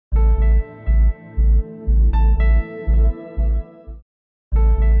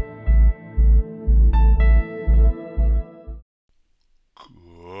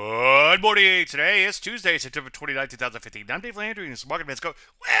Good morning. Today is Tuesday, September 29, 2015. I'm Dave Landry, and this is Market Man's Go.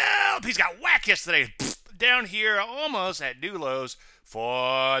 Well, he's got whacked yesterday. Down here, almost at new lows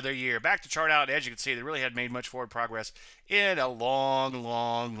for the year. Back to chart out, as you can see, they really hadn't made much forward progress in a long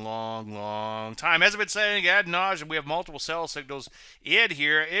time. As I've been saying ad nauseum, we have multiple sell signals in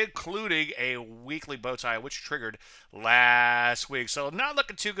here, including a weekly bow tie, which triggered last week. So not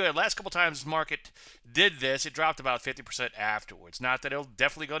looking too good. Last couple times the market did this, it dropped about 50% afterwards. Not that it'll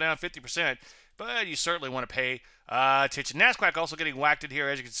definitely go down 50%, but you certainly want to pay attention. NASDAQ also getting whacked in here,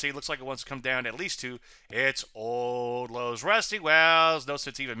 as you can see. Looks like it wants to come down at least to its old lows. Rusty, well, there's no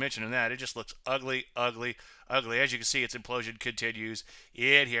sense even mentioning that. It just looks ugly. As you can see, its implosion continues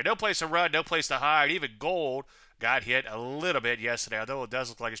in here. No place to run, no place to hide. Even gold got hit a little bit yesterday, although it does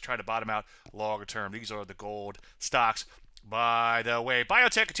look like it's trying to bottom out longer term. These are the gold stocks, by the way.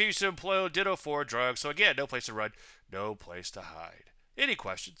 Biotech continues to implode, ditto for drugs. So again, no place to run, no place to hide. Any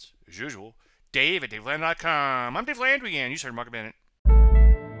questions? As usual, Dave at DaveLandry.com. I'm Dave Landry again. You started Market Minute.